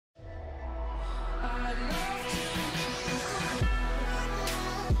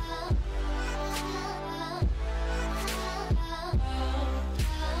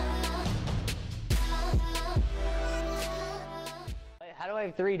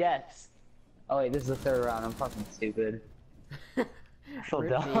3 deaths. Oh wait, this is the 3rd round. I'm fucking stupid. I feel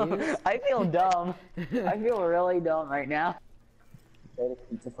dumb. I feel dumb. I feel really dumb right now. If I had a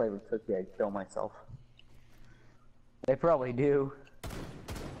pizza flavored cookie, I'd kill myself. They probably do.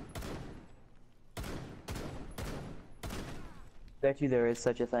 Bet you there is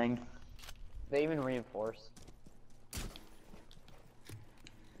such a thing. They even reinforce.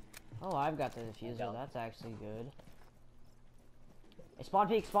 Oh, I've got the diffuser. That's actually good. Hey, spawn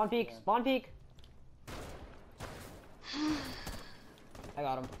peek, spawn peek, yeah. Spawn peek! I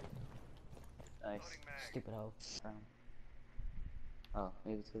got him. Nice. Stupid hoe. Oh,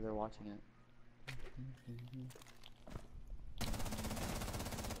 maybe it's because they're watching it.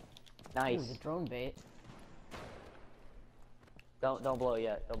 Nice. Ooh, the drone bait. Don't blow it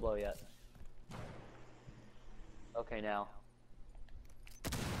yet. Don't blow it yet. Okay, now.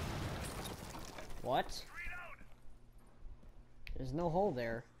 What? There's no hole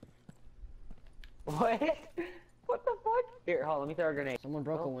there. What? What the fuck? Here, hold on, let me throw a grenade. Someone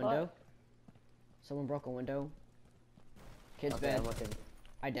broke a window. Fuck. Someone broke a window. Kid's okay, bad. I'm looking.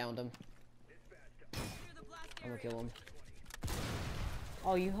 I downed him. I'm gonna kill him.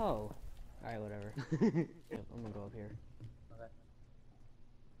 Oh, you hoe. Alright, whatever. Yep, I'm gonna go up here. Okay.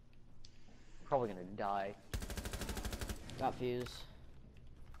 Probably gonna die. Got fuse.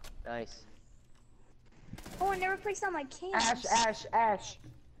 Nice. Oh, I never placed on my cam. Ash!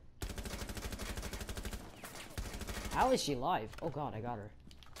 How is she live? Oh god, I got her.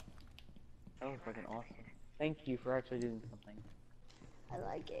 That was fucking awesome. Thank you for actually doing something. I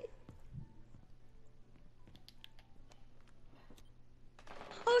like it.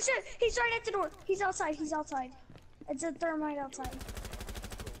 Oh shit! He's right at the door. He's outside. He's outside. It's a thermite outside.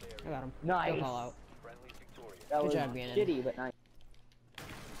 I got him. Nice. Call out. That Good was job, Gannon. shitty, but nice.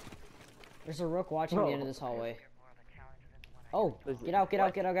 There's a rook watching the end of this hallway. Oh, get out, get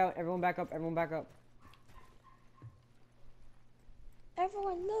out, get out, get out. Everyone back up, everyone back up.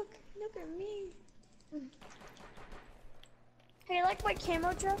 Everyone look at me. Hey, like my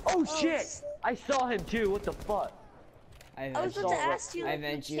camo drop? Oh shit! I saw him too, what the fuck? I was about to ask you. I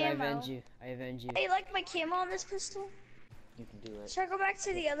avenge you, I avenge you, I avenge you. Hey, like my camo on this pistol? You can do it. Should I go back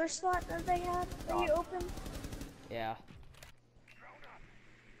to the other spot that they had? Are you open? Yeah.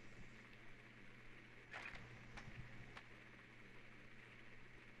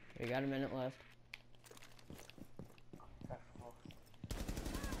 We got a minute left.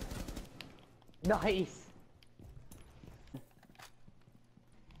 Nice!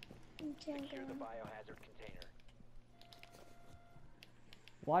 Okay,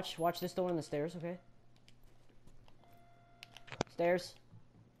 Watch this door on the stairs, okay? Stairs.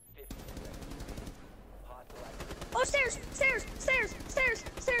 Oh, stairs!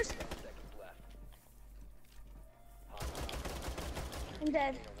 I'm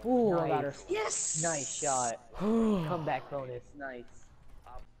dead. Ooh, Nice. I got her. Yes! Nice shot. Comeback bonus, nice.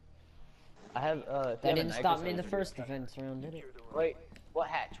 I have, That didn't stop me in the first defense round, did it? Wait, what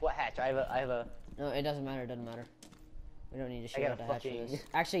hatch? What hatch? I have a... No, it doesn't matter, it doesn't matter. We don't need to shoot got out the a hatch for fucking- this.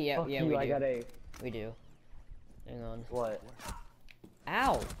 Actually, yeah, Fuck yeah, you, we I do. got a... We do. Hang on. What?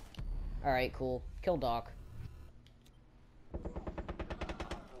 Ow! Alright, cool. Kill Doc.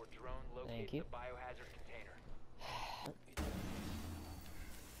 Thank you.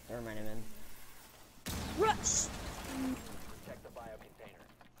 Never mind him in. Rush!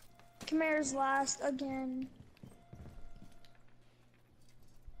 Khmer's last again.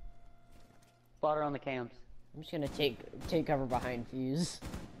 Spotter on the cams. I'm just gonna take cover behind Fuse.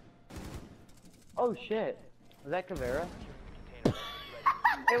 Oh shit. Was that Caveira?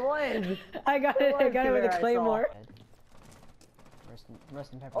 It was! I got it with a Caveira, I claymore. saw.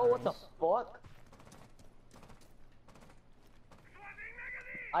 Rest in pepper. Oh, what the fuck?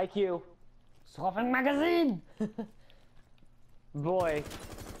 IQ. Swapping magazine! Boy.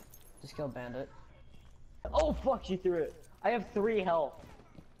 Just kill Bandit. Oh fuck, she threw it. I have 3 health.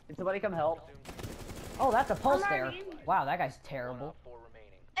 Can somebody come help? Oh, that's a pulse I'm there. already in. Wow, that guy's terrible.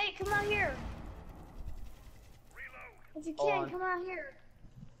 Hey, come out here. If you can, come out here.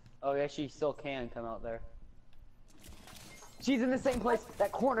 Oh yeah, she still can come out there. She's in the same place.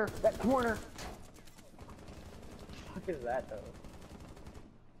 That corner. That corner. What the fuck is that though?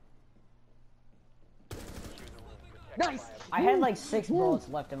 Nice! I had like 6 bullets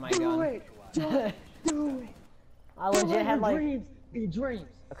left in my gun. Do it! Do it! I legit had like... dreams be dreams.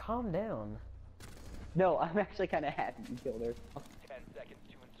 Calm down. No, I'm actually kind of happy you killed her. 10 seconds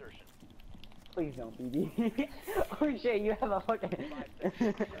to insertion. Please don't, BD. Oh shit, you have a fucking...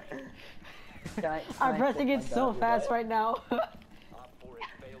 I'm pressing it so fast right now.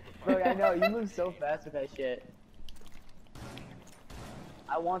 Bro, I know, you move so fast with that shit.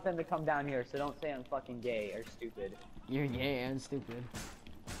 I want them to come down here, so don't say I'm fucking gay or stupid. You're gay and stupid.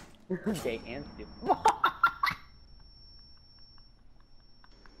 Gay and stupid.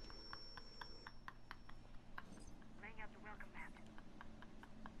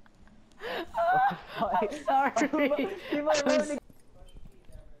 Sorry.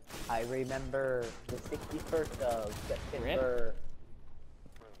 I remember the 61st of September.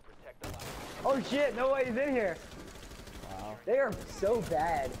 Oh shit, no way he's in here. Wow. They are so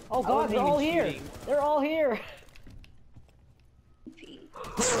bad. Oh god, they're all here. Shooting. They're all here.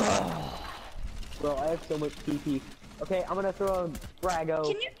 Bro, I have so much PP. Okay, I'm gonna throw a Brago.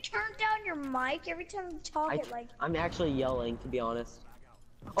 Can you turn down your mic every time you talk? I'm actually yelling, to be honest.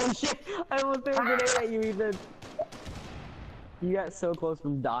 Oh shit! I almost threw a grenade at you, Ethan. You got so close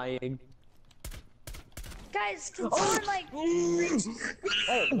from dying. Guys, can someone like?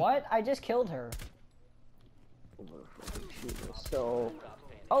 Wait, what? I just killed her. So.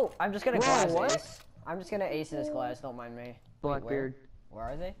 Oh, I'm just gonna Whoa, glass what? ace. I'm just gonna ace this glass. Don't mind me. Wait, Blackbeard. where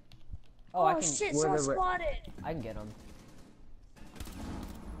are they? Oh, Oh I can. shit! where Someone the- spotted. I can get them.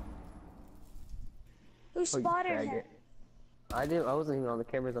 Who spotted him? I wasn't even on the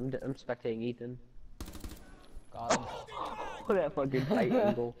cameras. I'm spectating Ethan. Got him. Look at that fucking tight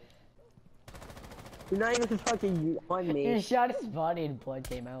angle. You're not even fucking on He me. shot his body and blood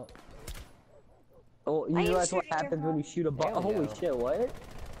came out. Oh, you I am know that's what shooting your happens when you shoot a There ball. we Holy go. shit! What?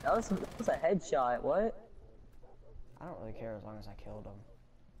 That was a headshot. What? I don't really care as long as I killed him.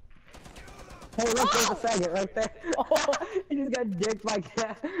 Hey, look, there's a faggot right there. Oh, he just got dicked by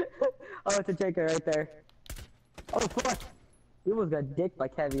cat. Oh, it's a Jacob right there. Oh fuck! He almost got dicked by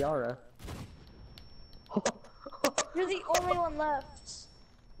Caviara. You're the only one left.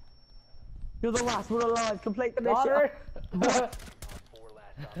 You're the last one alive. Complete the Got mission.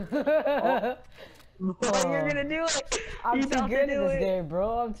 her. Boy, you're gonna do it. I'm You too about to good at do this it. game,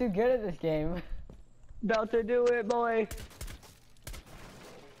 bro. I'm too good at this game. About to do it, boy.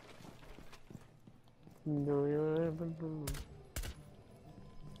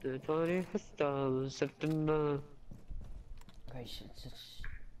 The 21st of September. Okay, shit.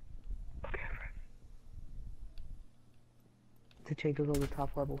 The Jacob's on the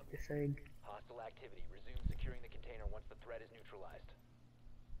top level. Just saying. Hostile activity. Resume securing the container once the threat is neutralized.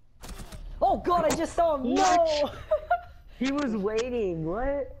 Oh god, I just saw him. No. He was waiting.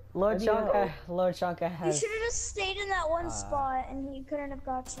 What? Lord How do you know? Chonka You has. should have just stayed in that one spot, and he couldn't have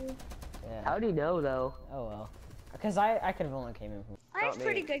got you. Yeah. How do you know though? Oh well. Because I could have only came in from. I have Not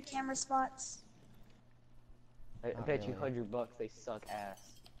pretty me. good camera spots. I Not bet you really. $100 they suck ass.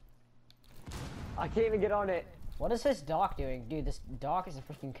 I can't even get on it. What is this doc doing? Dude, this doc is a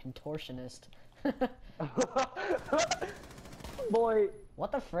freaking contortionist. Boy.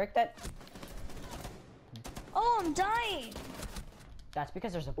 What the frick? Oh, I'm dying. That's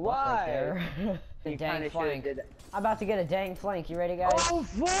because there's a butt Why? right there. The You dang kinda flank. should've did I'm about to get a dang flank. You ready, guys? Oh,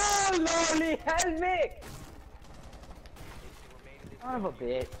 fuck, Lolly, help me! Son of a bitch. You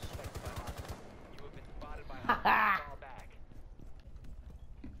have been spotted by hostiles. Fall back.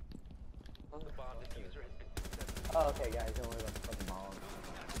 The bomb diffuser has been successfully. Oh, okay, guys, don't worry about the fucking bomb.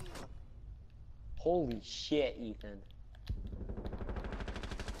 Holy shit, Ethan.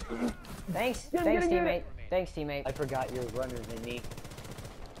 Thanks, Get him, thanks, get him, teammate. get Thanks, teammate. I forgot you're runner than me.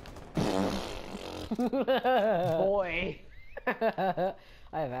 Boy. I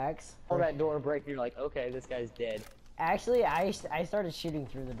have axe. All that door break, you're like, okay, this guy's dead. Actually, I started shooting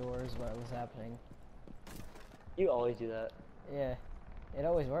through the doors while it was happening. You always do that. Yeah, it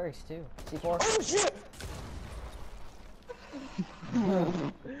always works too. C4. Oh shit!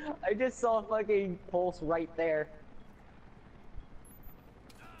 I just saw a fucking pulse right there.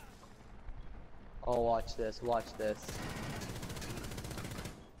 Oh, watch this, watch this.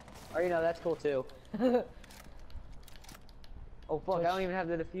 Oh, you know, that's cool too. Oh fuck, I don't even have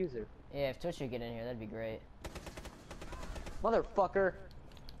the diffuser. Yeah, if Twitch would get in here, that'd be great. Motherfucker!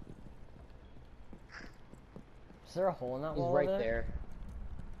 Is there a hole in that He's wall? right over there.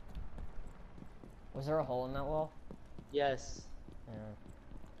 Was there a hole in that wall? Yes.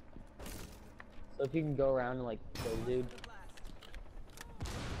 Yeah. So if you can go around and like kill the dude.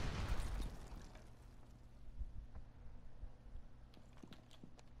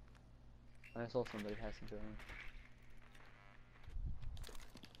 I saw somebody has a drone.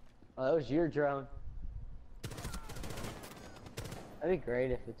 Oh, that was your drone. That'd be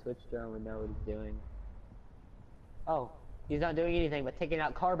great if the Twitch drone would know what he's doing. Oh, he's not doing anything but taking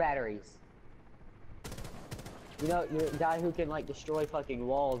out car batteries. You know, the guy who can like destroy fucking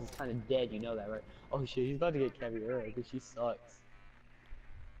walls is kind of dead. You know that, right? Oh shit, he's about to get Caviera because she sucks.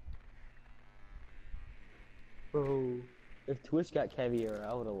 Bro, If Twitch got caviar,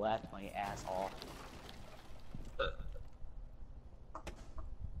 I would have laughed my ass off.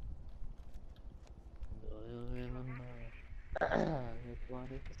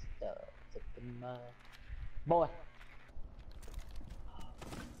 Boy.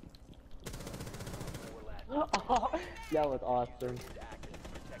 Four last. That was awesome. Active,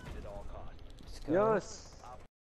 protected at all costs. Let's go. Yes.